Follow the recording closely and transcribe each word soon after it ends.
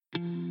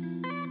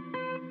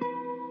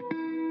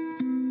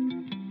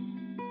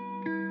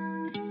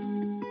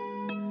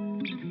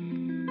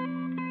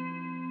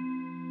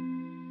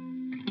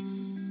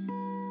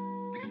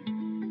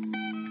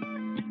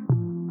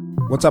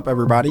What's up,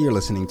 everybody? You're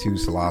listening to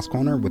Salah's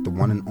Corner with the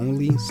one and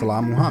only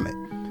Salah Muhammad.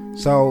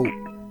 So,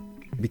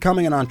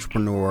 becoming an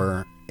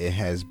entrepreneur, it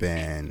has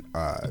been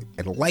a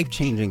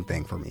life-changing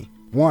thing for me.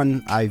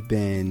 One, I've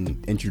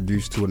been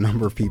introduced to a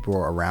number of people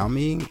around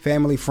me,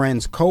 family,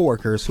 friends,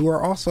 coworkers who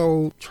are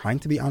also trying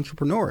to be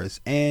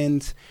entrepreneurs.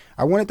 And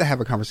I wanted to have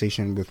a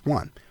conversation with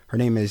one. Her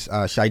name is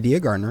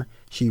Shaidia Gardner.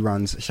 She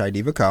runs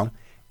Shaidiva Co.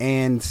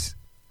 And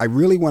I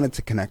really wanted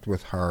to connect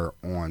with her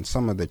on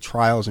some of the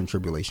trials and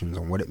tribulations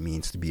on what it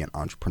means to be an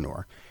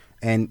entrepreneur.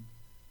 And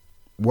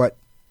what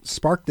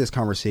sparked this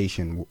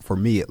conversation, for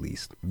me at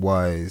least,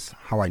 was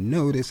how I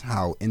noticed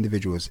how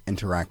individuals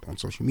interact on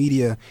social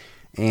media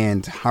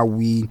and how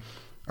we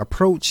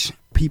approach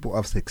people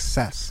of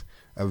success,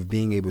 of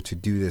being able to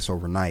do this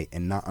overnight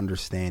and not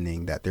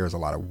understanding that there's a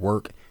lot of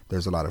work,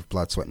 there's a lot of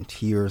blood, sweat, and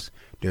tears,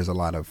 there's a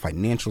lot of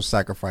financial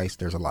sacrifice,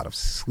 there's a lot of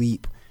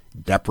sleep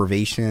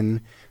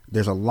deprivation.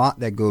 There's a lot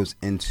that goes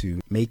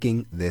into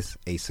making this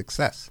a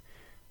success.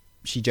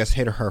 She just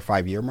hit her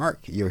 5-year mark.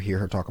 You'll hear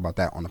her talk about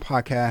that on the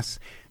podcast.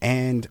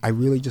 And I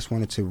really just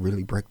wanted to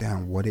really break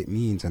down what it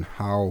means and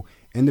how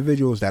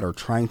individuals that are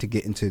trying to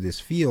get into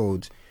this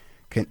field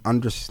can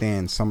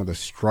understand some of the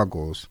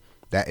struggles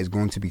that is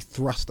going to be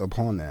thrust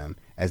upon them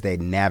as they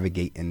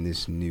navigate in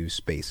this new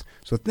space.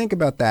 So think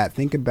about that.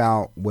 Think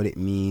about what it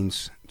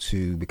means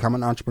to become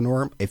an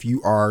entrepreneur. If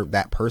you are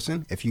that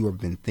person, if you have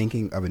been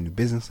thinking of a new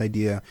business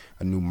idea,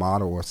 a new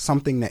model, or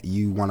something that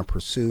you want to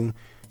pursue,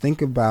 think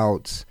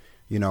about,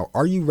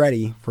 are you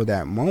ready for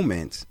that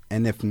moment?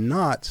 And if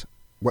not,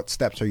 what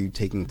steps are you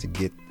taking to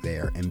get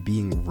there and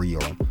being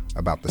real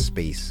about the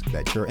space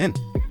that you're in?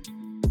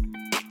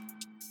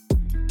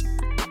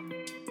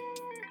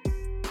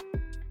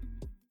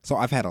 So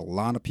I've had a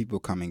lot of people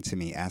coming to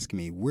me asking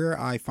me where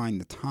I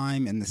find the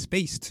time and the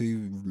space to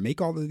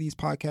make all of these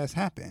podcasts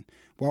happen.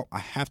 Well, I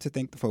have to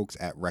thank the folks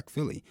at Rec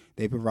Philly.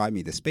 They provide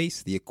me the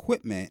space, the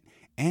equipment,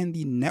 and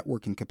the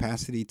networking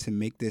capacity to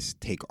make this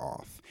take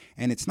off.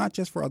 And it's not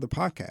just for other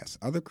podcasts.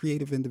 Other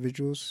creative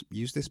individuals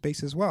use this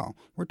space as well.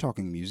 We're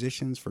talking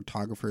musicians,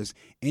 photographers,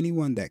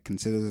 anyone that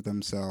considers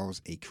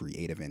themselves a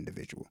creative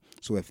individual.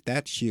 So if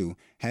that's you,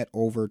 head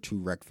over to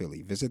Rec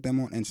Philly. Visit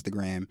them on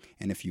Instagram.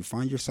 And if you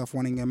find yourself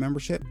wanting a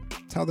membership,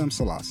 tell them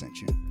Salah sent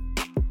you.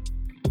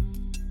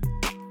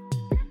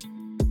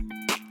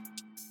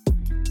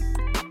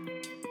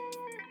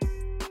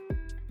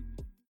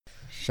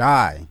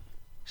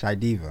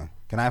 Shaidiva.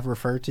 Can I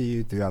refer to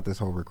you throughout this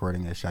whole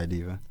recording as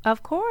Shaidiva?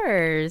 Of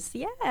course,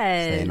 yes.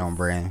 Staying on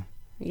brand.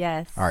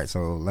 Yes. All right,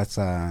 so let's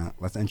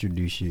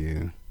introduce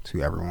you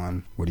to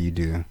everyone. What do you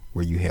do?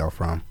 Where you hail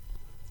from?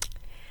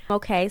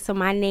 Okay, so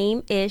my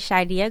name is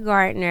Shaidia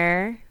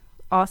Gardner,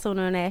 also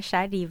known as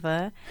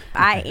Shaidiva.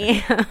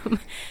 I am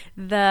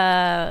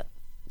the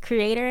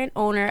creator and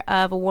owner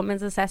of a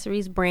women's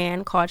accessories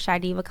brand called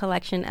Shaidiva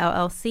Collection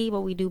LLC,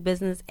 but we do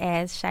business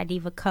as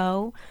Shaidiva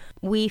Co.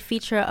 We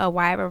feature a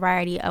wide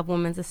variety of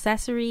women's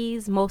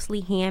accessories,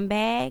 mostly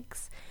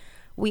handbags.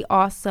 We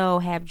also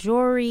have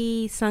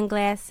jewelry,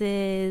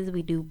 sunglasses,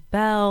 we do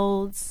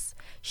belts,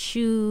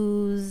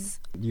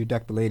 shoes. You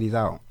deck the ladies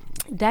out.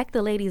 Deck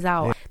the ladies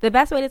out. Yeah. The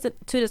best way to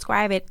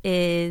describe it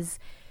is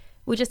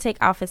we just take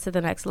outfits to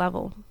the next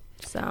level.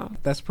 So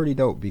that's pretty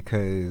dope,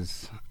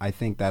 because I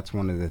think that's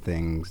one of the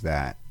things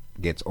that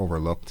gets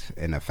overlooked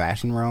in the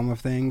fashion realm of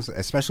things,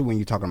 especially when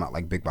you're talking about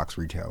like big box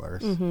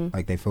retailers. Mm-hmm.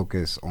 Like they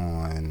focus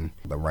on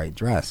the right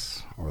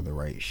dress or the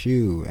right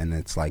shoe, and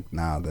it's like,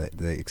 nah,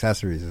 the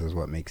accessories is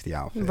what makes the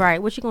outfit.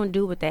 Right. What you gonna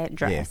do with that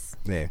dress?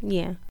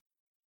 Yeah.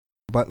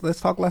 But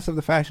let's talk less of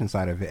the fashion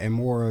side of it and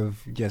more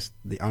of just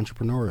the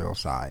entrepreneurial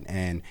side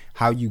and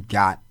how you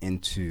got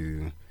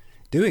into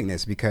doing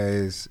this,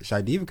 because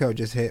Shaidiva Co.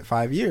 just hit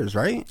 5 years,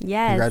 right?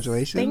 Yes.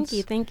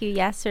 Congratulations. Thank you.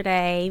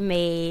 Yesterday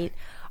made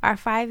our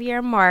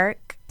 5-year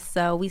mark.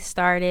 So we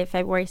started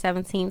February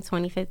 17th,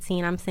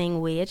 2015. I'm saying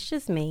we. It's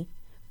just me.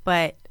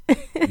 But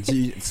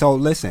so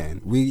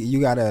listen, you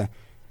gotta.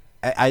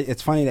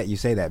 It's funny that you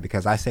say that,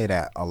 because I say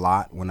that a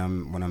lot when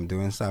I'm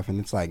doing stuff, and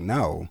it's like,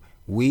 no.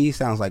 We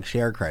sounds like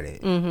share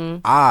credit. Mm-hmm.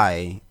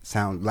 I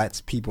sound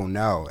lets people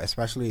know,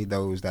 especially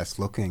those that's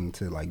looking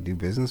to like do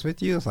business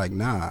with you. It's like,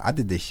 nah, I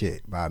did this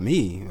shit by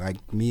me,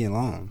 like me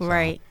alone. So,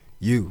 right.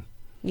 You.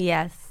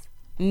 Yes.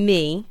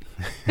 Me.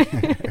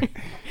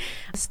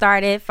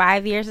 Started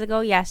 5 years ago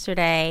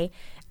yesterday.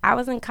 I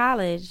was in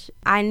college.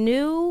 I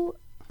don't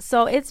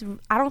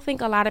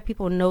think a lot of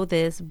people know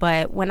this,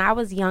 but when I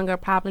was younger,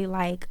 probably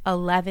like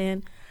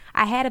 11,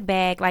 I had a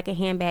bag, like a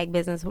handbag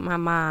business with my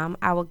mom.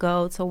 I would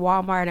go to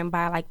Walmart and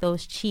buy like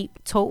those cheap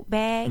tote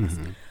bags.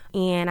 Mm-hmm.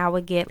 And I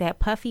would get that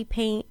puffy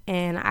paint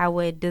and I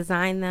would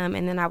design them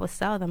and then I would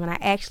sell them. And I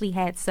actually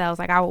had sales.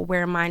 Like I would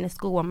wear mine to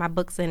school with my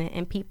books in it,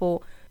 and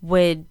people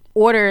would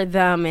order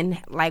them, and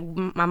like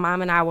my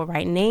mom and I would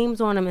write names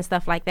on them and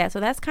stuff like that. So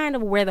that's kind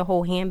of where the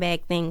whole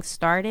handbag thing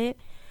started.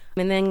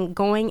 And then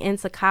going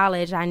into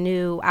college, I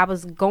knew I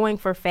was going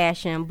for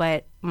fashion,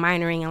 but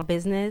minoring in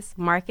business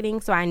marketing.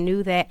 So I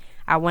knew that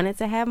I wanted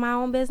to have my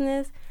own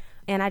business.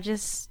 And I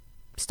just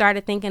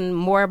started thinking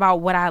more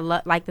about what I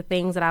like the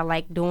things that I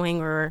like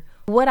doing or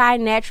what I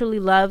naturally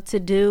love to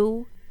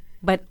do,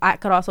 but I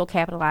could also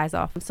capitalize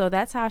off. So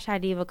that's how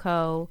Shadiva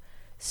Co.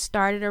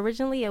 started.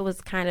 Originally, it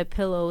was kind of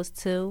pillows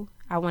too.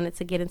 I wanted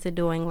to get into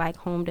doing like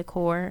home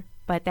decor,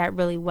 but that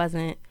really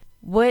wasn't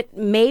what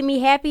made me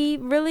happy,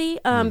 really,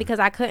 because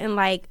I couldn't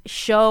like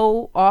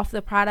show off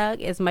the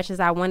product as much as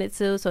I wanted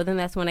to. So then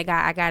that's when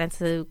I got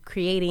into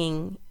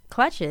creating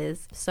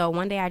clutches. So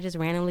one day I just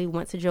randomly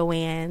went to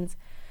Joann's,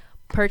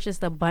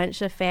 purchased a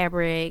bunch of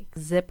fabric,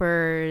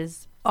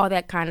 zippers, all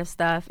that kind of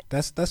stuff.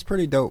 That's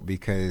pretty dope,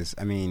 because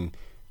I mean,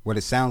 what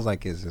it sounds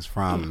like is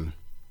from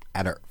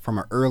from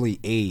an early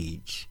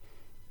age,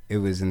 it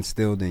was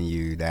instilled in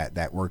you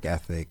that work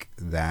ethic,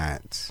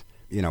 that,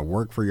 you know,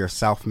 work for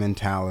yourself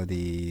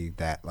mentality,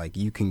 that like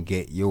you can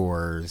get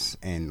yours,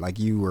 and like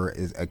you were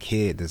as a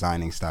kid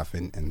designing stuff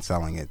and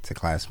selling it to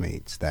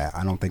classmates. That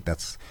I don't think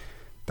that's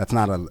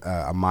not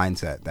a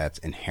mindset that's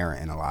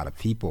inherent in a lot of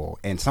people,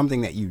 and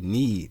something that you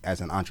need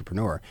as an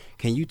entrepreneur.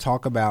 Can you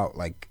talk about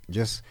like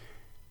just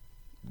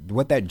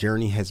what that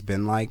journey has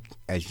been like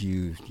as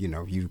you've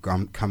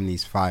come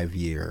these 5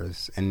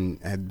 years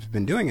and have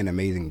been doing an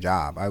amazing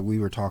job? We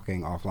were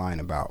talking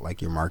offline about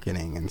like your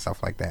marketing and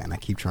stuff like that, and I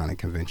keep trying to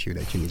convince you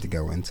that you need to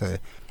go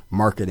into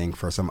marketing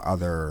for some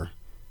other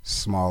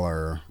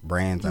smaller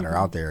brands that are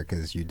out there,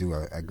 because you do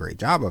a great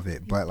job of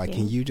it. But like,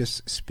 can you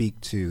just speak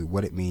to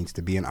what it means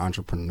to be an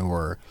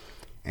entrepreneur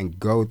and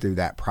go through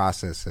that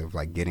process of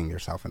like getting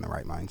yourself in the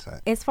right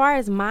mindset? As far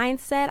as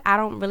mindset, I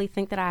don't really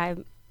think that I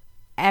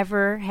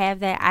ever have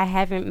that. I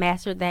haven't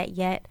mastered that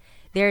yet.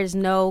 There is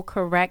no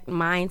correct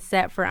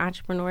mindset for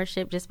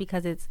entrepreneurship, just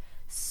because it's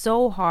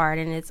so hard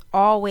and it's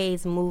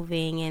always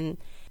moving, and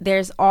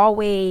there's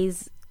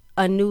always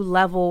a new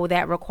level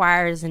that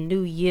requires a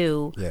new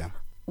you. Yeah.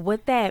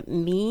 What that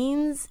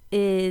means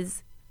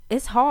is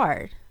it's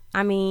hard.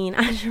 I mean,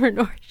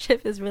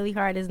 entrepreneurship is really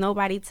hard. There's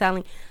nobody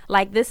telling,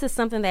 like, this is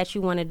something that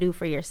you want to do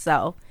for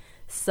yourself.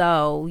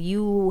 So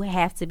you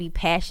have to be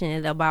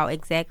passionate about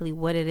exactly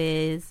what it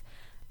is.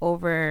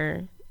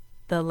 Over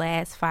the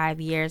last 5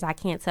 years, I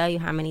can't tell you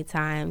how many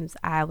times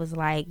I was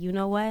like, you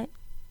know what?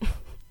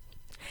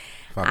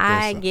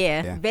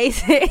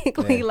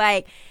 Basically,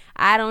 like,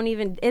 I don't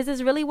even, is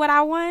this really what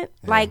I want?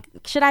 Yeah. Like,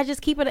 should I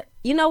just keep it?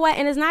 You know what?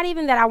 And it's not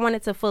even that I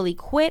wanted to fully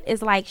quit.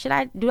 It's like,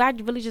 do I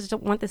really just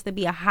want this to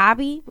be a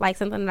hobby? Like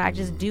something that I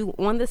just do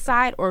on the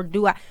side? Or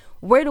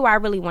where do I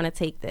really want to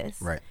take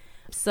this? Right.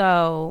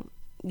 So,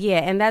 yeah.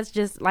 And that's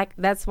just like,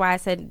 that's why I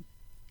said,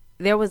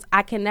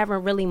 I can never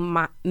really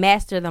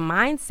master the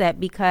mindset,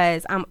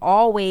 because I'm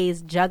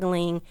always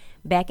juggling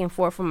back and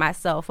forth for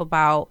myself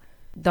about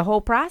the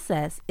whole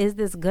process. Is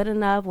this good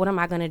enough? What am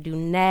I going to do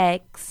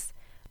next?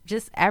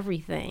 Just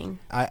everything.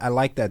 I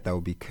like that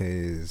though,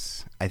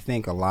 because I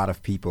think a lot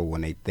of people, when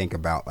they think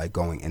about like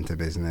going into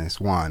business,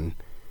 one,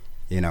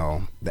 you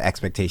know, the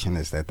expectation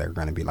is that they're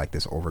going to be like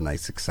this overnight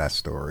success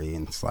story.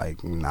 And it's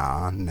like,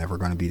 nah, never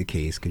going to be the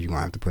case, because you're going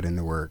to have to put in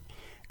the work.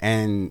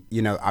 And,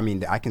 you know, I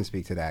mean, I can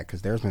speak to that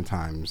because there's been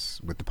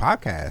times with the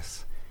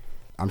podcast,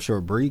 I'm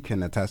sure Bree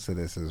can attest to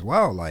this as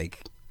well. Like,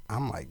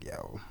 I'm like,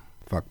 yo,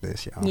 fuck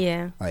this, yo.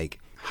 Yeah. Like,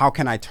 how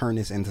can I turn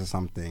this into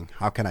something?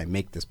 How can I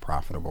make this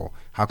profitable?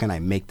 How can I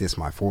make this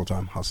my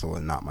full-time hustle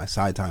and not my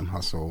side-time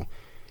hustle?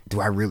 Do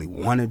I really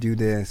want to do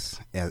this?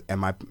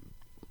 Am I,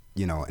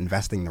 you know,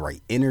 investing the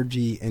right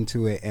energy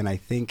into it? And I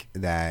think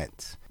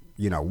that,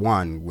 you know,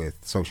 one,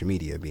 with social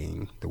media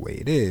being the way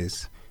it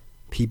is,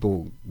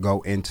 people go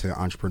into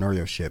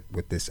entrepreneurship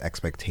with this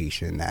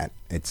expectation that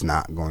it's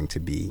not going to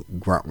be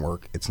grunt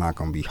work. It's not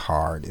going to be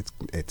hard.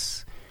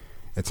 It's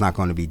not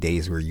going to be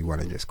days where you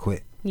want to just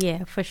quit.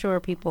 Yeah, for sure.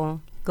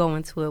 People go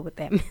into it with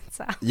that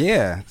mentality.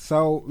 Yeah.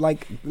 So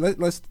like,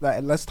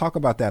 let's talk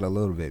about that a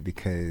little bit,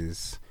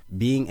 because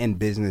being in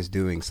business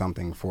doing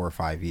something 4 or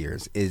 5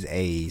 years is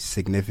a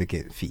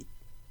significant feat.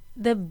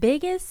 The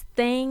biggest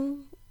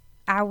thing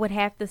I would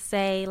have to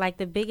say, like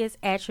the biggest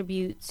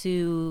attribute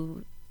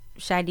to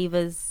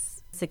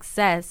Shadiva's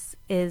success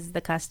is the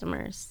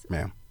customers.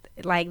 Yeah.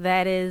 Like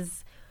that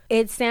is,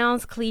 it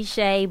sounds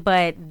cliche,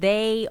 but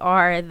they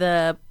are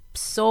the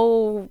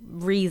sole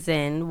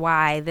reason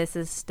why this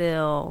is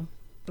still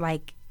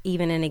like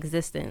even in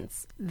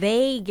existence.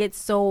 They get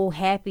so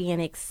happy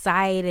and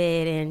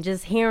excited, and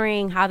just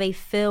hearing how they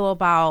feel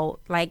about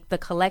like the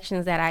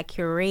collections that I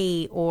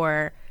curate,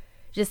 or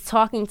just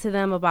talking to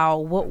them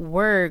about what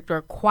worked,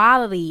 or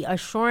quality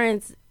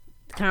assurance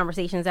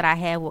conversations that I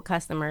have with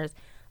customers.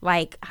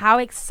 Like how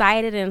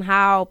excited and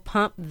how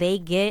pumped they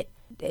get,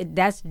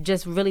 that's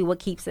just really what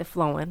keeps it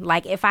flowing.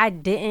 Like if I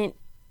didn't,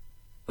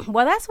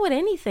 well, that's with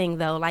anything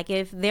though. Like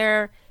if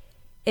there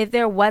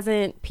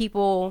wasn't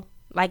people,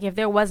 like if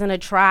there wasn't a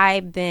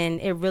tribe, then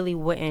it really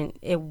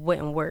wouldn't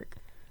work.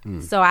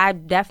 So I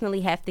definitely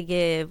have to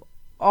give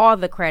all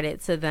the credit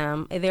to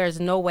them.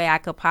 There's no way I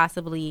could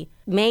possibly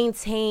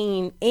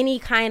maintain any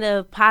kind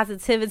of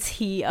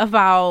positivity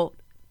about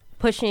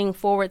pushing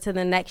forward to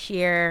the next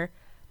year.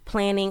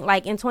 Planning,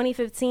 like in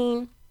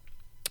 2015,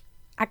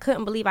 I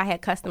couldn't believe I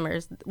had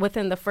customers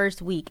within the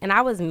first week, and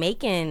I was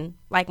making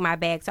like my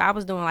bag, so I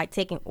was doing like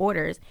taking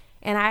orders,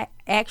 And I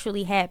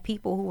actually had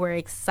people who were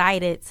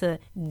excited to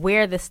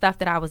wear the stuff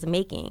that I was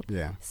making.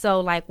 Yeah.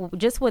 So like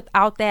just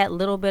without that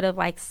little bit of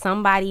like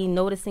somebody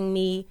noticing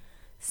me,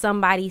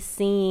 somebody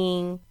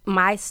seeing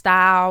my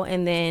style,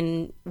 and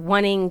then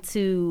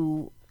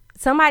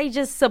somebody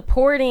just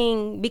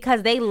supporting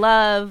because they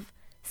love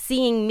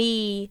seeing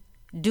me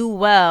do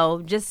well,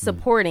 just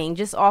supporting,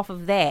 just off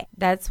of that.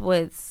 That's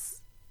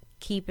what's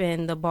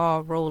keeping the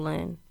ball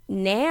rolling.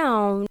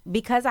 Now,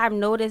 because I've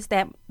noticed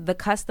that the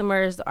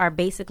customers are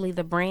basically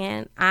the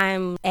brand,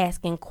 I'm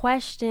asking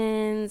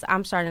questions.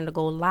 I'm starting to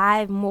go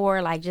live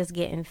more, like just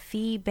getting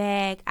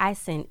feedback. I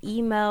send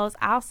emails.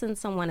 I'll send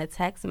someone a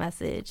text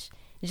message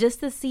just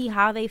to see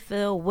how they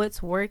feel,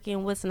 what's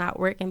working, what's not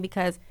working,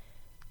 because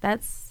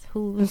that's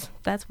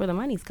where the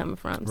money's coming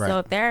from. Right. So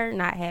if they're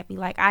not happy,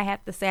 like I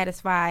have to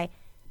satisfy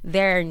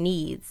their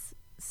needs.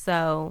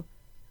 So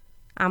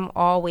I'm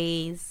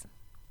always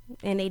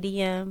in a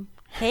DM.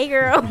 Hey,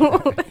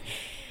 girl.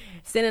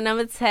 Sending them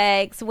a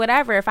text,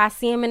 whatever. If I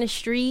see them in the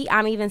street,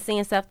 I'm even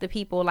saying stuff to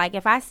people. Like,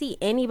 if I see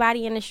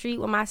anybody in the street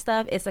with my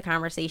stuff, it's a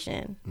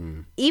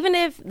conversation. Even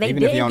if they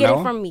didn't get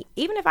it from me.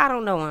 Even if I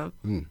don't know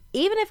them.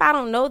 Even if I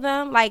don't know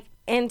them, like,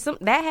 and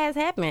that has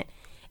happened.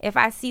 If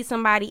I see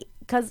somebody,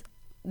 because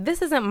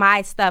this isn't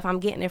my stuff.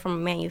 I'm getting it from a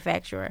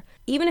manufacturer.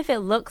 Even if it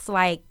looks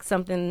like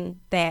something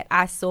that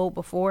I sold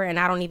before and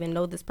I don't even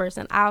know this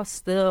person, I'll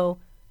still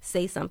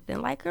say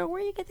something like, girl,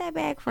 where you get that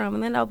bag from?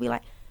 And then they'll be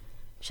like,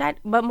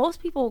 but most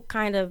people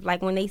kind of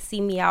like when they see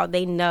me out,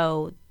 they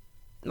know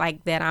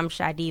like that I'm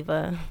Shy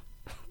Diva.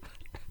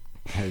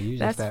 You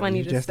That's just funny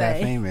you to just say.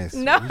 that famous.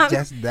 No, You're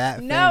just that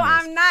famous. No,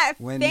 I'm not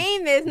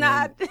famous.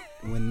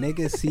 When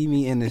niggas see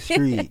me in the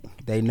street,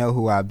 they know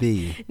who I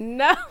be.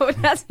 No,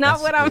 that's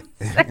not what I'm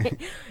saying.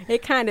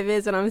 It kind of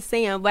is what I'm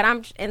saying, but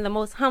I'm in the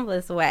most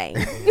humblest way.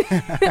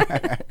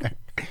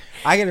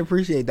 I can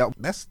appreciate that.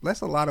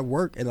 That's a lot of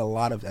work and a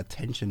lot of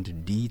attention to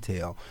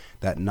detail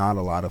that not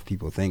a lot of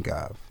people think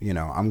of. You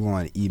know, I'm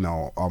going to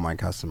email all my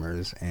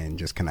customers and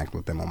just connect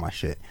with them on my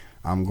shit.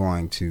 I'm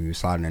going to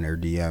slide in their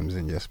DMs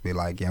and just be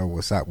like, yo,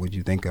 what's up? What'd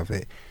you think of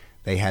it?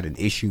 They had an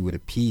issue with a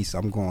piece.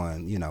 I'm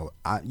going, you know,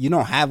 you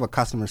don't have a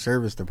customer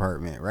service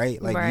department,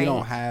 right? Like, you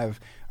don't have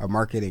a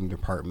marketing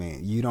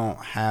department. You don't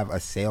have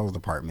a sales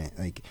department.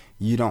 Like,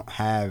 you don't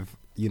have,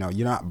 you know,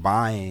 you're not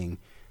buying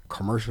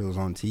commercials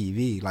on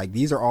TV. Like,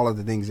 these are all of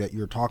the things that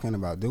you're talking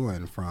about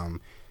doing,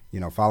 from, you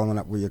know, following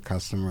up with your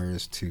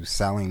customers to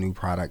selling new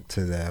product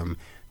to them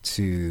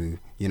to,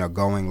 you know,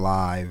 going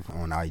live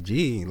on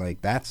IG.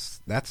 Like, that's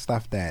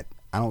stuff that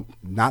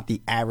not the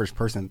average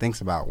person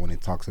thinks about when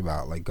it talks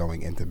about like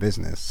going into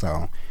business.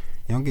 So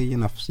you don't give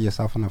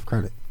yourself enough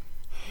credit.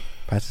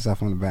 Pat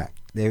yourself on the back.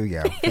 There we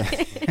go.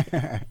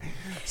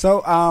 So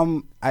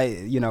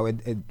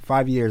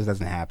 5 years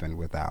doesn't happen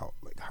without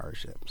like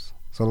hardships.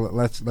 So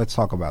let's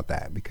talk about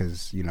that,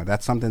 because, you know,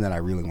 that's something that I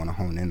really want to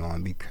hone in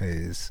on,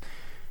 because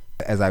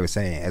as I was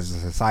saying, as a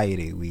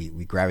society, we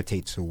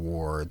gravitate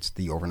towards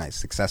the overnight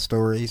success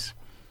stories,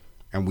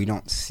 and we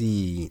don't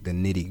see the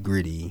nitty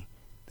gritty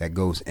that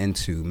goes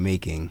into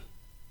making,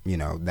 you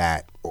know,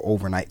 that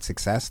overnight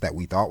success that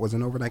we thought was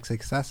an overnight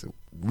success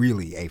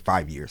really a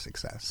 5-year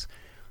success.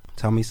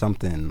 Tell me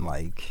something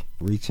like,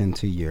 reach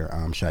into your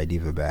Shy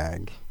Diva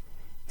bag,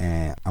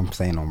 and I'm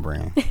saying on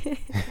brand.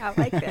 I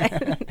like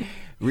that.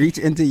 Reach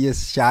into your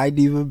Shy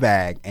Diva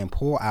bag and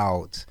pull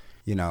out,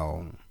 you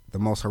know, the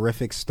most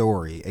horrific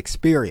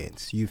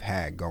experience you've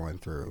had going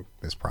through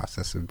this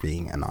process of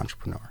being an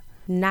entrepreneur.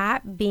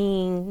 Not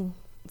being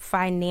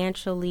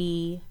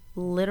financially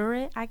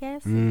literate, I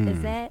guess.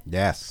 Is that?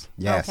 Yes.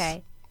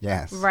 Okay.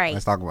 Yes. Right.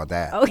 Let's talk about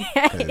that.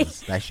 Okay.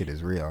 Because that shit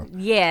is real.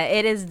 Yeah,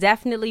 it is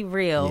definitely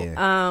real.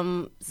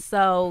 Yeah.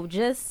 So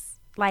just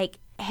like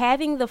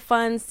having the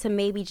funds to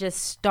maybe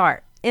just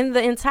start. In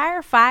the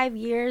entire 5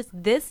 years,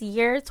 this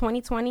year,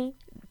 2020,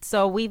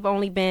 so we've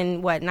only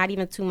been, not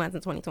even 2 months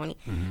in 2020,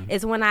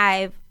 is when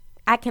I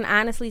can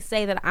honestly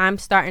say that I'm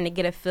starting to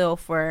get a feel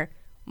for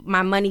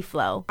my money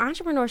flow.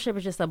 Entrepreneurship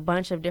is just a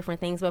bunch of different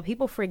things, but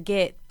people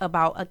forget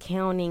about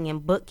accounting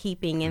and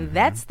bookkeeping, and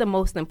that's the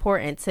most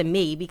important to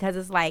me, because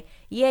it's like,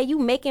 yeah, you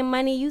making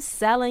money, you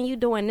selling, you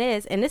doing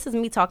this, and this is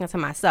me talking to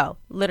myself.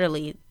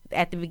 Literally,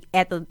 at the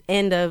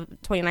end of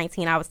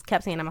 2019, I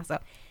kept saying to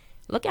myself,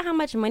 look at how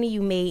much money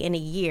you made in a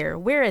year.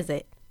 Where is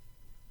it?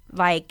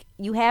 Like,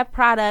 you have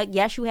product,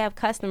 yes, you have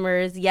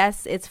customers,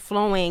 yes, it's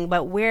flowing,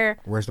 but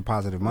where's the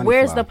positive money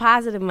Where's flow? the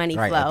positive money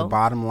right, flow? At the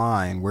bottom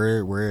line,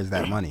 where is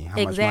that money?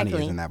 How much money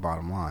is in that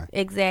bottom line?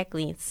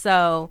 Exactly.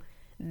 So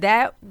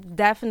that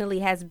definitely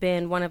has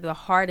been one of the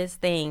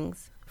hardest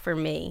things for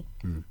me.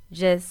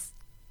 Just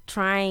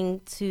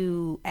trying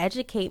to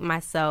educate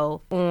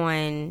myself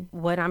on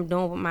what I'm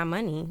doing with my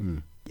money.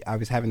 I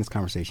was having this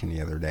conversation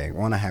the other day.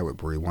 One I had with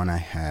Bree, one I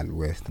had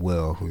with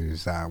Will,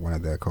 who's one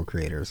of the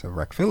co-creators of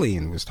Rec Philly,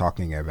 and was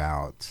talking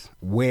about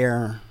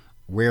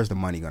where's the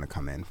money going to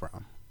come in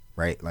from,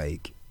 right?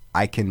 Like,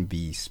 I can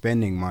be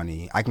spending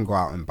money. I can go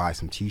out and buy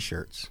some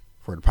T-shirts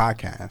for the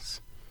podcast,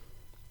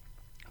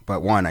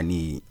 but one, I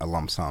need a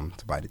lump sum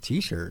to buy the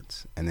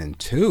T-shirts, and then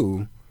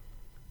two,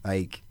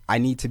 Like, I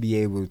need to be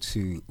able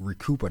to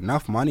recoup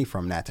enough money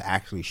from that to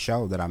actually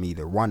show that I'm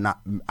either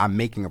I'm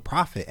making a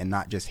profit and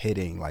not just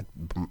hitting like,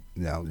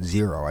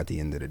 zero at the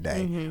end of the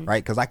day,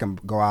 right? Because I can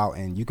go out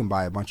and you can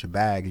buy a bunch of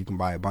bags, you can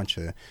buy a bunch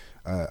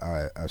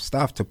of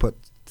stuff to put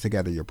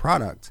together your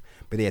product,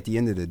 but at the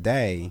end of the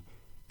day,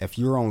 if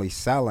you're only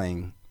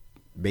selling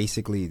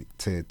basically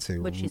to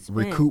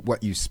recoup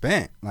what you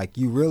spent, like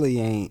you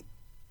ain't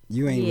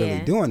really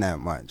doing that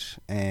much,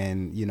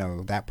 and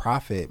that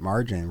profit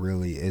margin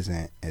really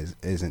isn't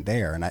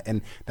there.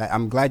 And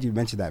I'm glad you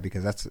mentioned that,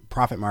 because that's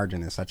profit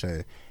margin is such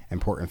a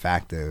important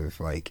factor of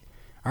like,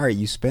 all right,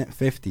 you spent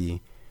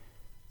 50,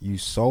 you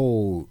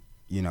sold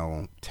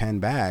 10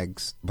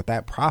 bags, but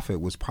that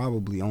profit was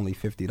probably only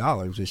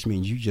 $50, which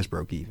means you just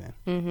broke even.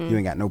 You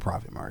ain't got no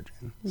profit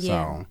margin.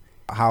 So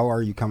how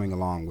are you coming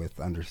along with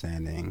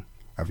understanding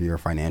of your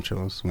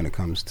financials when it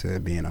comes to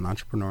being an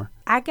entrepreneur?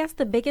 I guess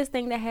the biggest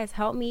thing that has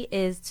helped me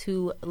is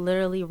to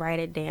literally write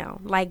it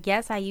down. Like,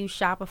 yes, I use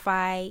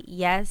Shopify.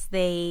 Yes,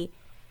 they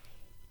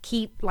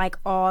keep like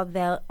all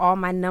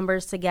my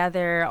numbers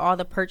together, all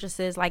the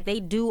purchases. Like, they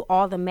do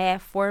all the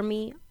math for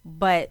me.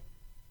 But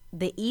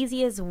the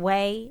easiest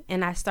way,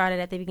 and I started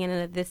at the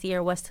beginning of this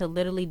year, was to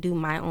literally do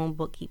my own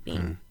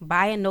bookkeeping.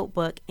 Buy a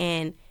notebook,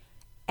 and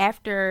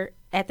at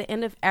the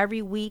end of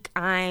every week,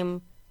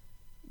 I'm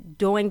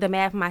doing the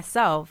math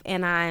myself,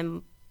 and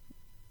I'm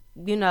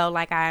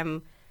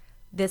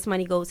this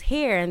money goes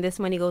here and this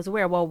money goes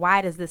where. Well,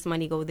 why does this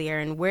money go there,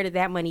 and where did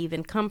that money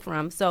even come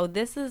from? So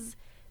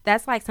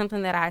that's like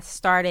something that I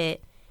started,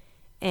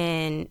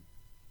 and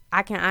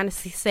I can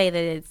honestly say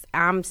that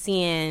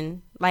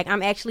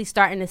I'm actually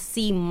starting to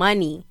see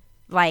money.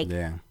 Like,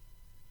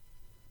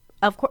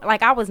 of course,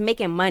 like I was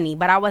making money,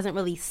 but I wasn't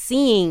really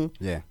seeing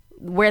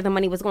where the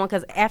money was going,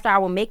 because after I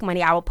would make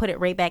money, I would put it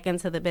right back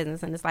into the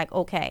business, and it's like,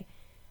 okay,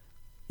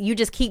 you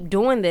just keep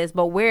doing this,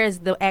 but where's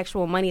the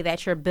actual money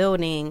that you're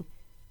building?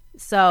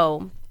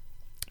 So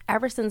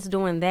ever since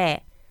doing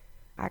that,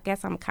 I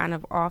guess I'm kind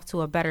of off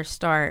to a better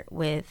start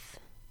with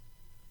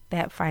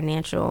that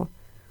financial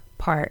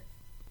part.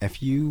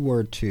 If you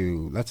were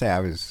to, let's say I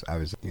was,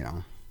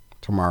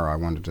 tomorrow I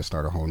wanted to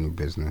start a whole new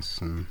business,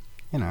 and,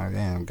 it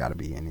ain't got to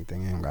be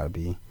anything.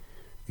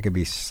 It could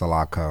be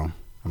Sulaco.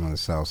 I'm going to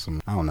sell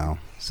some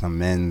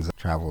men's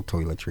travel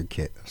toiletry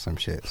kit or some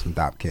shit, some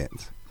DOP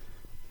kits.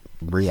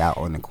 Bree out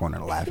on the corner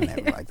laughing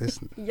at me like, this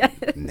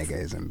nigga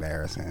is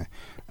embarrassing.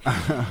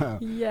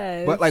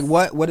 Yes. But like,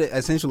 what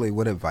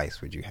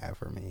advice would you have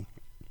for me?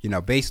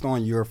 Based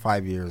on your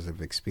 5 years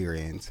of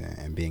experience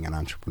and being an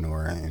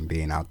entrepreneur and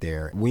being out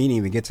there. We didn't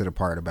even get to the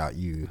part about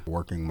you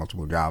working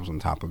multiple jobs on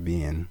top of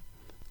being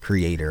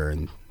creator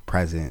and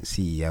president,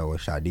 CEO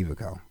of Shadiva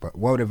Co. But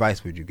what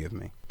advice would you give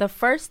me? The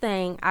first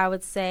thing I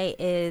would say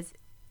is,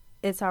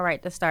 it's all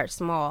right to start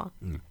small.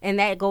 And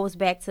that goes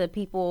back to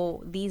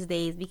people these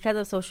days, because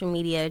of social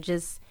media,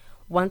 just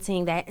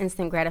wanting that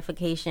instant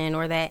gratification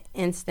or that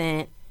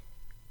instant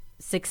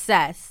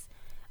success.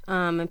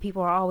 And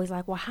people are always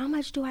like, well, how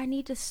much do I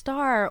need to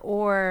start?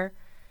 Or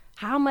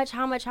how much?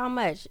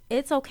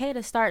 It's okay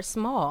to start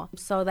small.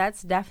 So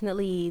that's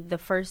definitely the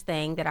first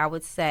thing that I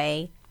would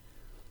say.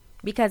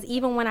 Because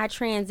even when I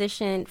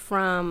transitioned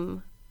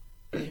from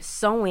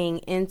sewing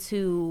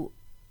into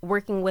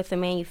working with a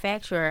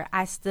manufacturer,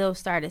 I still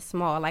started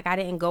small. Like, I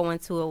didn't go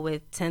into it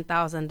with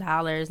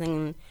 $10,000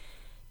 in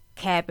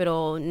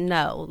capital.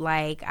 No,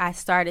 like, I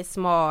started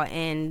small,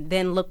 and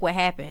then look what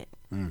happened.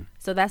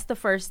 So that's the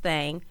first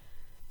thing.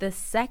 The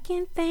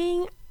second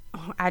thing,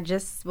 I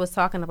just was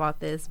talking about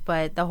this,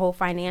 but the whole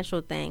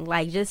financial thing,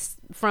 like, just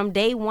from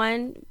day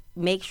one,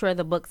 make sure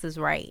the books is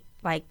right.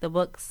 Like, the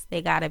books,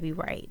 they gotta be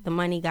right. The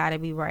money gotta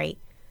be right.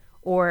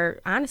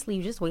 Or honestly,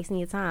 you're just wasting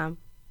your time.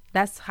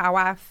 That's how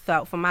I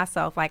felt for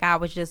myself. Like, I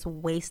was just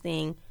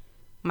wasting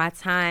my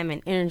time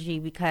and energy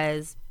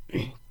because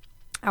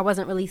I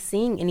wasn't really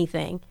seeing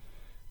anything.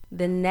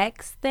 The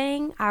next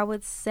thing I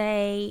would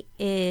say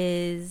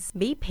is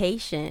be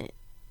patient.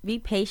 Be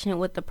patient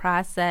with the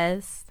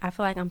process. I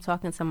feel like I'm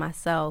talking to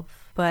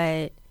myself,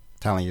 but...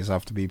 Telling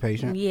yourself to be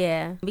patient?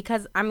 Yeah.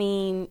 Because,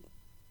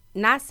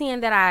 not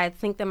saying that I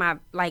think that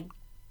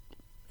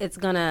it's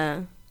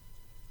gonna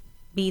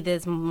be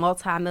this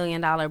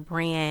multi-million-dollar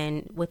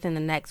brand within the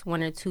next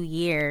 1 or 2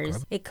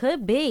 years. It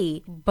could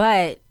be,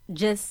 but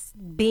just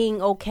being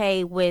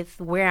okay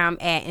with where I'm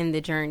at in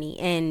the journey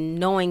and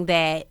knowing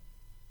that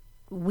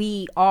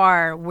we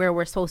are where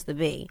we're supposed to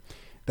be.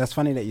 That's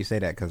funny that you say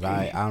that, because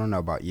I don't know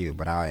about you,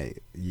 but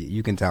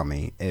you can tell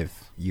me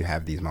if you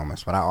have these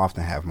moments, but I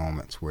often have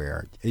moments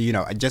where,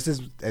 just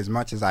as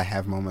much as I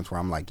have moments where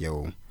I'm like,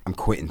 yo, I'm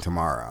quitting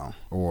tomorrow,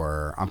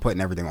 or I'm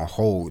putting everything on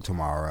hold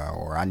tomorrow,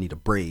 or I need a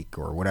break,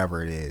 or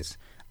whatever it is.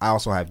 I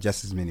also have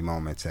just as many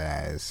moments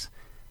as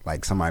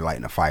like somebody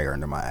lighting a fire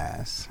under my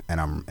ass,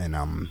 and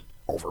I'm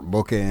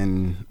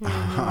overbooking,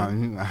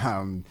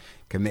 I'm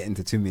committing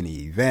to too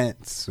many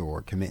events,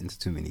 or committing to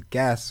too many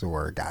guests,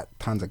 or got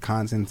tons of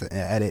content to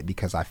edit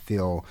because I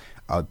feel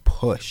a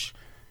push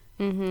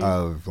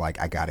of like,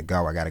 I gotta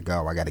go, I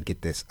gotta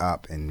get this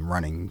up and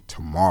running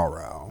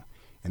tomorrow.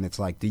 And it's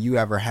like, do you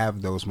ever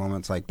have those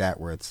moments like that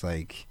where it's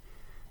like,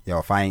 yo,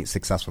 if I ain't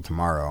successful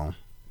tomorrow,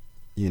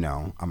 I'm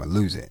going to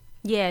lose it?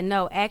 Yeah,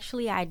 no,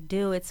 actually I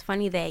do. It's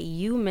funny that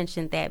you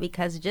mentioned that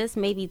because just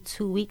maybe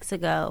 2 weeks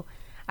ago,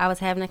 I was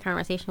having a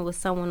conversation with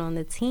someone on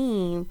the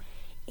team,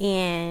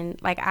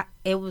 and like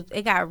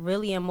it got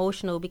really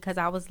emotional because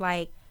I was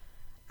like,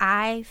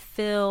 I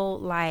feel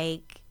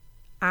like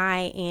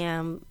I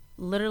am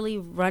literally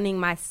running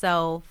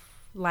myself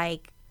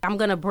like I'm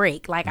gonna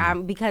break. Like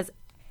because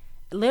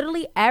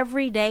literally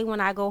every day when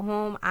I go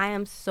home, I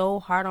am so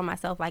hard on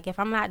myself. Like if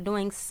I'm not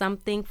doing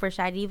something for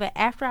Shadiva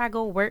after I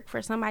go work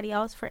for somebody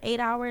else for 8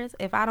 hours,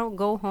 if I don't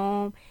go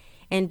home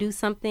and do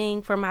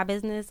something for my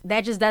business,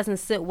 that just doesn't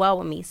sit well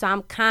with me. So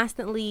I'm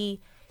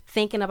constantly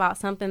thinking about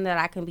something that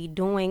I can be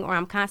doing, or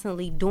I'm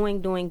constantly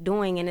doing.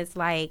 And it's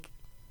like,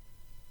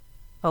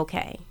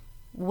 okay,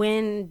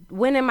 when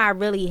am I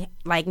really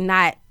like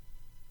not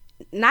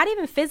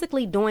even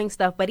physically doing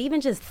stuff, but even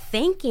just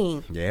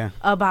thinking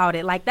about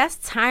it? Like that's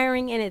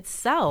tiring in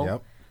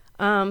itself.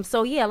 Yep.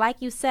 So yeah,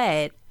 like you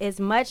said, as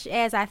much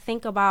as I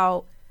think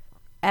about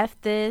F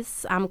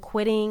this, I'm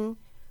quitting,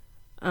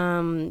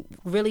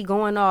 really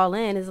going all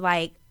in, is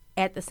like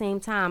at the same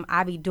time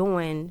I be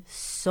doing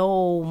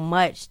so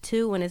much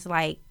too, and it's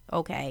like,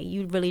 okay,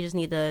 you really just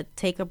need to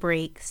take a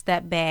break,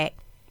 step back.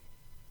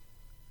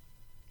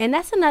 And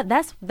that's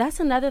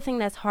another thing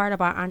that's hard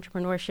about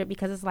entrepreneurship,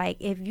 because it's like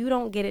if you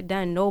don't get it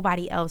done,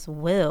 nobody else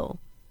will.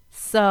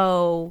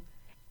 So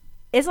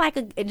it's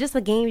like just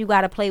a game you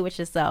got to play with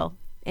yourself,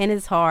 and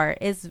it's hard.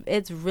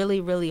 It's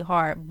really, really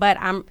hard. But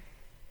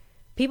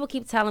people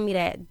keep telling me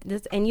that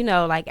this, and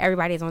like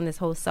everybody's on this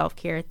whole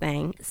self-care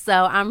thing.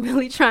 So I'm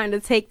really trying to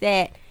take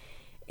that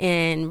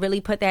and really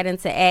put that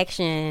into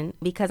action,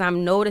 because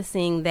I'm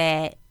noticing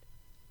that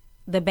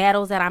the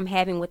battles that I'm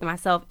having with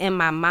myself in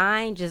my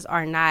mind just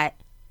are not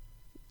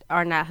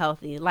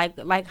healthy.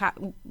 Like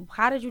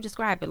how did you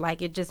describe it?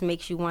 Like it just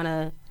makes you want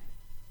to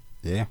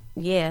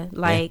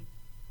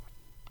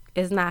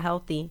it's not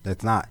healthy.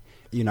 It's not.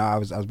 I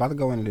was about to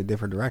go in a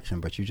different direction,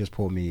 but you just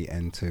pulled me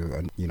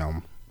into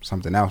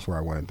something else where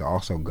I wanted to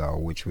also go,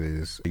 which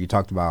was, you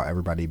talked about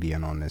everybody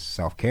being on this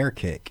self-care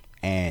kick,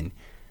 and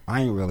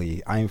I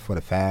ain't for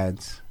the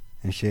fads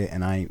and shit,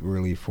 and I ain't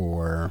really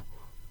for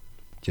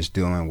just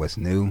doing what's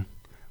new.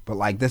 But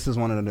like this is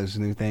one of those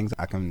new things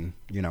I can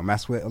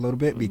mess with a little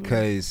bit,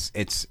 because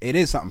it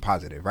is something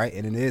positive, right?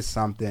 And it is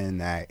something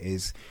that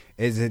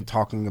isn't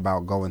talking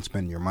about go and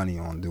spend your money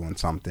on doing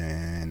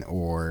something,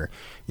 or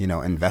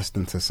invest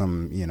into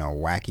some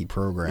wacky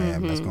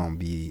program that's going to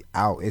be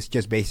out. It's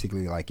just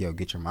basically like, yo,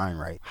 get your mind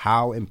right.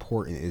 How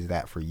important is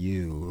that for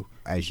you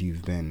as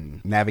you've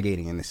been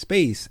navigating in the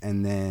space?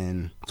 And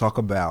then talk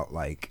about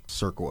like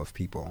circle of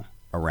people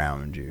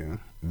around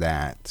you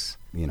that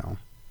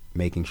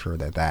making sure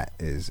that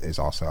is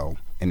also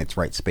in its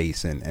right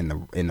space, and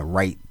in the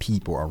right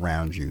people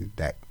around you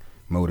that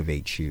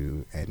motivate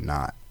you, and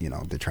not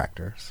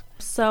detractors.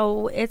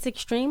 So it's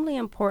extremely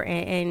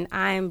important, and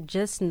I'm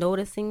just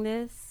noticing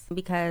this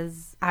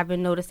because I've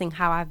been noticing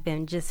how I've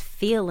been just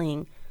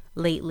feeling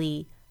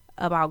lately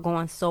about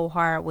going so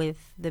hard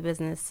with the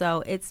business.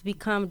 So it's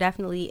become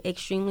definitely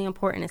extremely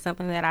important. It's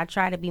something that I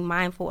try to be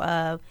mindful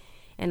of,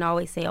 and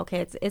always say,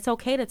 okay, it's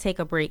okay to take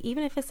a break,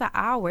 even if it's an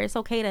hour. It's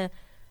okay to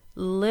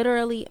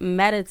literally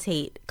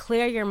meditate,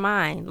 clear your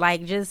mind,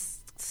 like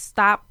just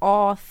stop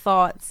all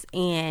thoughts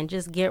and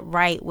just get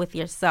right with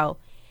yourself.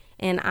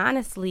 And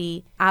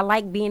honestly, I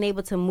like being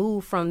able to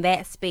move from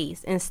that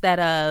space instead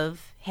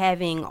of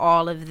having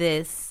all of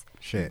this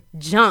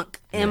junk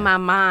in my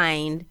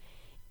mind.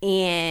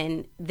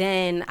 And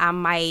then I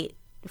might,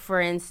 for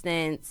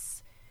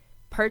instance,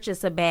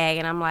 purchase a bag,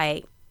 and I'm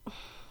like,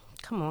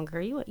 come on,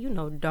 girl, you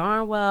know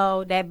darn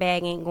well that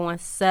bag ain't going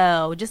to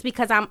sell, just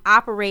because I'm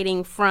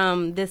operating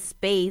from this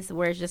space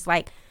where it's just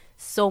like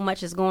so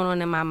much is going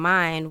on in my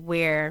mind.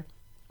 Where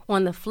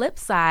on the flip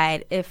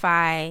side, if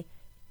I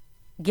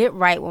get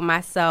right with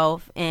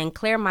myself and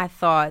clear my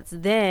thoughts,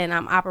 then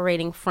I'm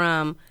operating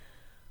from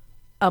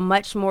a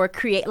much more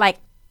like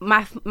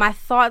my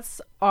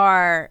thoughts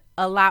are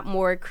a lot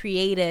more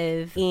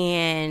creative,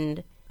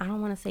 and I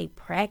don't want to say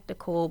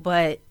practical,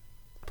 but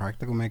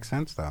practical makes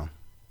sense though.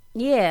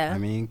 Yeah. I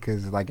mean,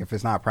 because like if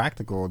it's not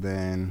practical,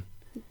 then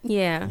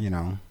why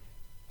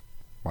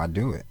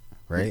do it,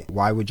 right?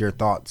 Why would your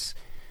thoughts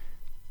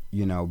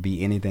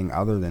be anything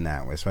other than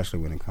that, especially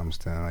when it comes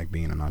to like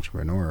being an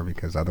entrepreneur?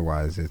 Because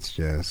otherwise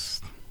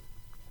it's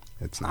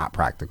not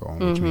practical,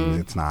 which means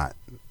it's not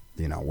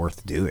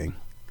worth doing.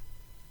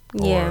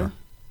 Or,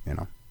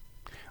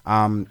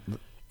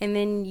 and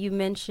then you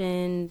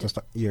mentioned just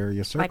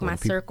your circle, like my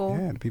circle.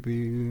 Yeah, the people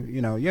you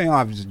don't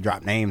have to just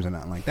drop names or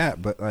nothing like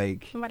that, but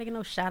like somebody can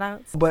know shout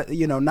outs. But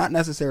not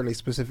necessarily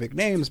specific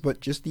names, but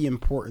just the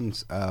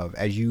importance of,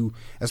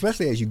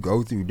 especially as you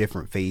go through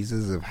different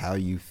phases of how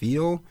you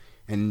feel,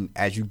 and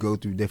as you go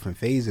through different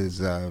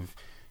phases of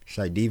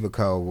Shadiva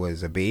Co.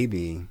 was a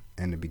baby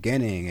in the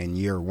beginning and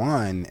year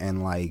one,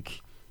 and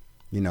like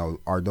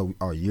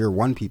are year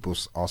one people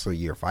also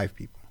year 5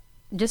 people?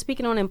 Just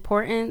speaking on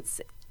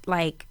importance,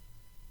 like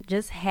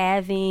just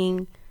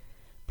having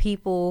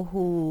people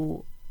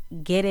who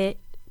get it,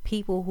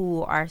 people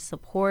who are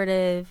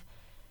supportive.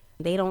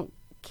 They don't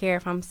care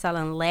if I'm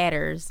selling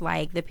ladders.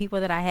 Like, the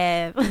people that I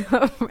have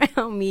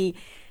around me,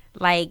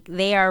 like,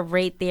 they are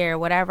right there,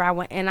 whatever I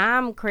want. And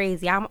I'm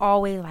crazy. I'm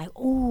always like,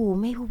 ooh,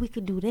 maybe we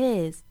could do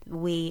this.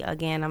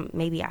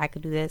 Maybe I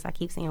could do this. I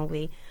keep saying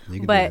we.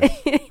 But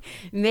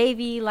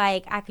maybe,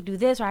 like, I could do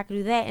this or I could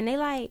do that. And they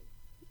like,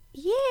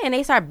 yeah. And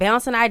they start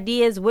bouncing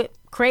ideas with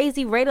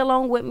crazy right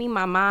along with me.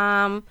 My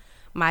mom,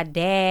 my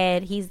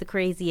dad, he's the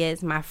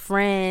craziest. My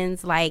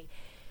friends, like,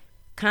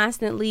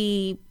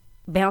 constantly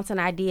bouncing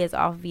ideas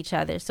off of each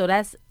other. So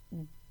that's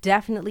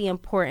definitely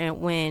important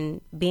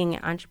when being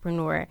an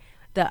entrepreneur.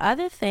 The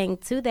other thing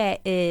to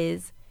that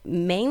is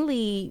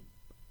mainly,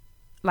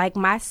 like,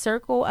 my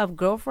circle of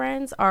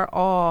girlfriends are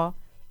all,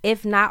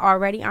 if not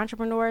already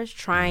entrepreneurs,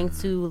 trying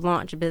to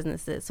launch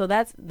businesses. So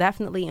that's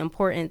definitely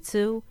important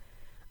too.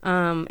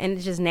 And it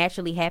just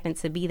naturally happened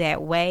to be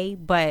that way.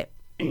 But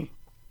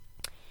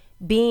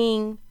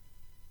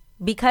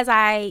because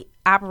I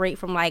operate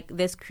from, like,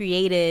 this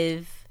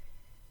creative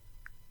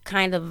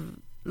kind of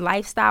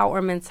lifestyle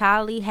or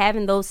mentality,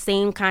 having those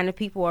same kind of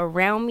people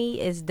around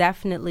me is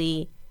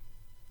definitely,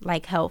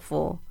 like,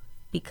 helpful,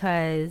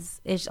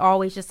 because it's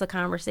always just a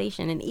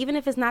conversation. And even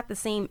if it's not the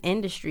same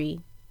industry,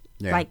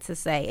 like to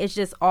say, it's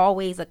just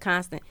always a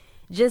constant,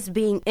 just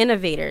being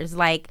innovators.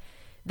 Like,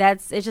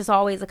 it's just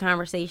always a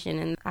conversation.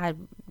 And I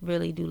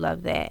really do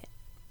love that.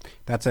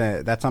 That's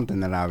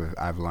something that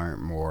I've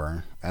learned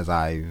more as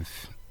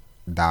I've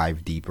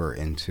dive deeper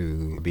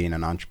into being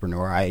an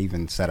entrepreneur. I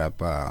even set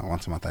up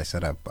once a month. I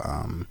set up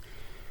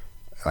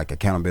like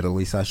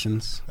accountability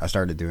sessions. I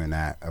started doing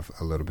that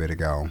a little bit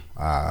ago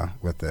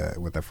with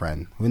a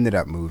friend who ended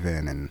up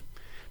moving, and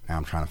now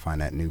I'm trying to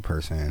find that new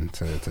person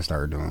to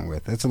start doing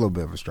with. It's a little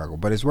bit of a struggle,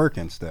 but it's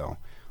working still.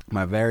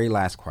 My very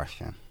last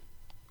question: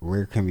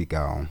 where can we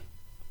go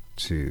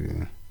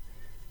to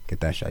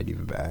get that Shy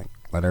Diva bag?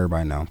 Let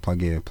everybody know.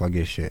 Plug your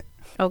shit.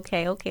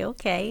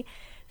 Okay.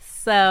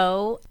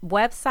 So,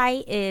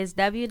 website is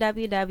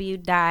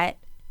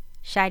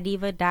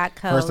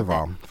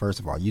www.shydiva.co. First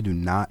of all, you do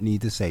not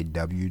need to say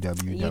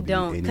www. You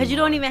don't, because you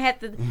don't even have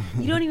to.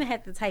 You don't even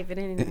have to type it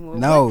in anymore.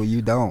 No,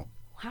 you don't.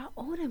 How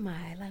old am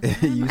I?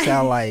 Like, you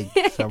sound like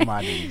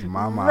somebody's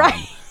mama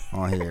right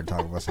on here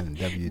talking about some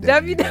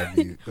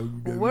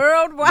www.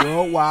 World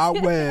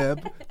Wide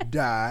Web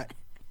dot.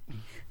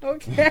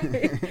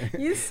 Okay.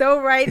 You're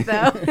so right,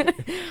 though.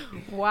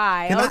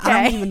 Why?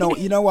 I don't even know.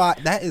 You know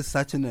what? That is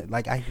such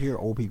like, I hear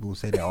old people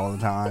say that all the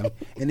time,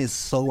 and it's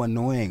so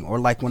annoying. Or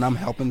like when I'm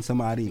helping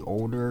somebody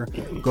older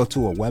go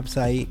to a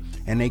website,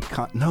 and they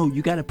no,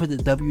 you got to put the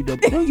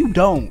www. No, you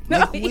don't. No,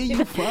 like, where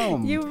you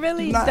from? You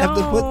really do not don't. have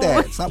to put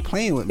that. Stop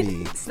playing with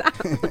me. Stop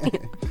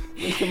playing.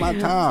 Wasting my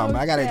time. Okay.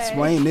 I got to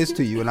explain this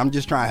to you, and I'm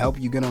just trying to help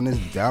you get on this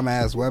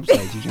dumbass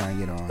website you trying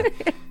to get on.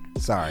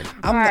 Sorry.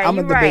 I'm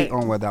going to debate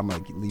on whether I'm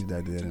going to leave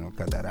that in or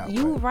cut that out.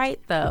 You right,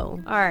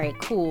 though. All right,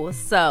 cool.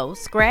 So,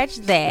 scratch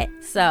that.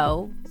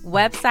 So,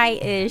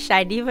 website is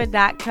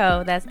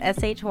shydiva.co. That's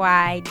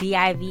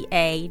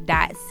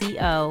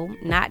SHYDIVA.co,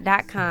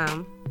 not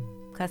 .com.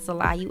 Because,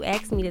 Salah, you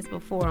asked me this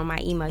before on my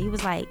email. You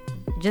was like,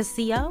 just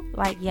CO?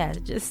 Like, yes,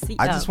 just CO.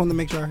 I just wanted to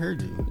make sure I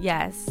heard you.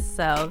 Yes.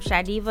 So,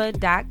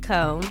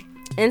 shydiva.co.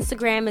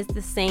 Instagram is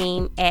the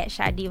same,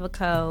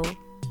 @shydivaco.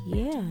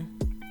 Yeah.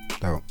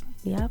 Dope.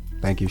 Yep.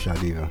 Thank you, Shy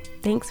Diva.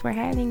 Thanks for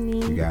having me.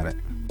 You got it.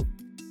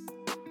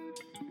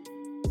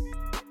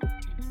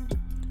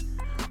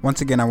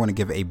 Once again, I want to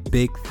give a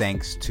big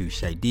thanks to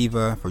Shy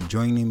Diva for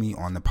joining me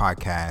on the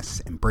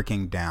podcast and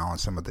breaking down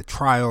some of the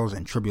trials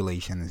and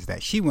tribulations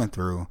that she went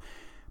through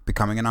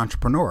becoming an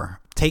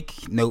entrepreneur.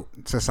 Take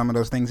note to some of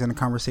those things in the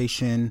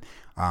conversation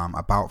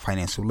about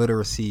financial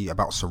literacy,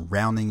 about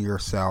surrounding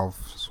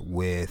yourself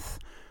with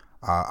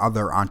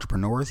other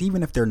entrepreneurs,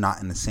 even if they're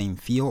not in the same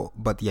field,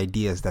 but the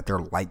idea is that they're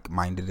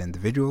like-minded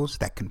individuals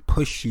that can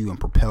push you and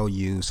propel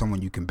you,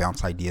 someone you can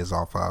bounce ideas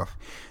off of.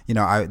 You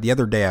know, the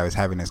other day I was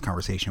having this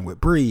conversation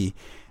with Bree,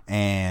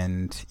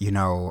 and, you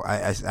know,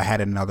 I had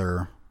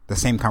the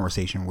same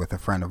conversation with a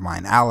friend of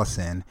mine,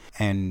 Allison,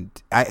 and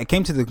I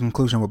came to the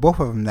conclusion with both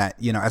of them that,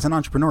 you know, as an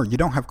entrepreneur, you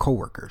don't have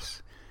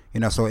coworkers. You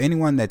know, so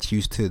anyone that's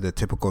used to the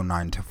typical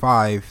 9 to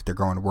 5, they're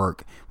going to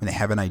work. When they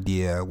have an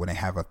idea, when they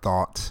have a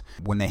thought,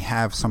 when they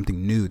have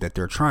something new that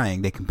they're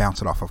trying, they can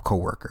bounce it off of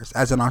coworkers.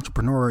 As an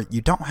entrepreneur, you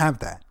don't have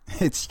that.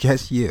 It's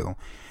just you.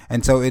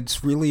 And so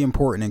it's really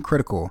important and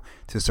critical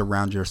to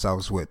surround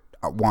yourselves with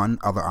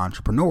other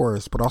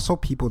entrepreneurs, but also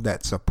people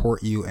that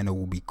support you, and it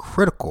will be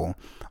critical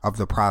of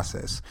the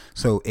process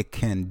so it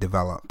can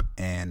develop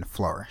and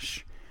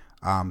flourish.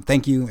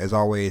 Thank you, as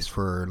always,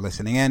 for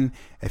listening in.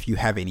 If you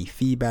have any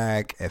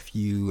feedback, if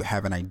you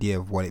have an idea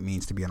of what it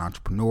means to be an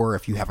entrepreneur,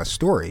 if you have a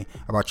story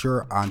about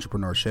your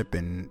entrepreneurship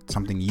and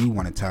something you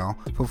want to tell,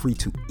 feel free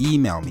to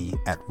email me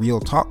at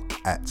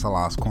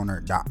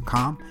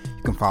realtalk@salascorner.com.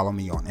 You can follow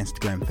me on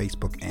Instagram,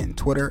 Facebook, and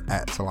Twitter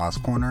at Salas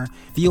Corner.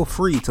 Feel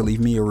free to leave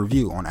me a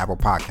review on Apple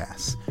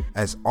Podcasts.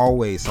 As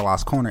always,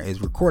 Salas Corner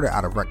is recorded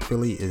out of Rec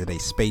Philly. It is a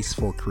space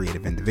for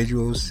creative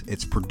individuals.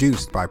 It's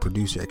produced by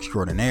producer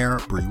extraordinaire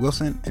Bree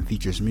Wilson and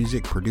features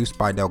music produced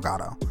by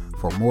Delgado.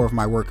 For more of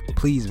my work,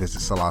 please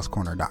visit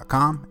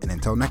salascorner.com. And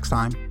until next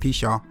time,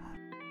 peace, y'all.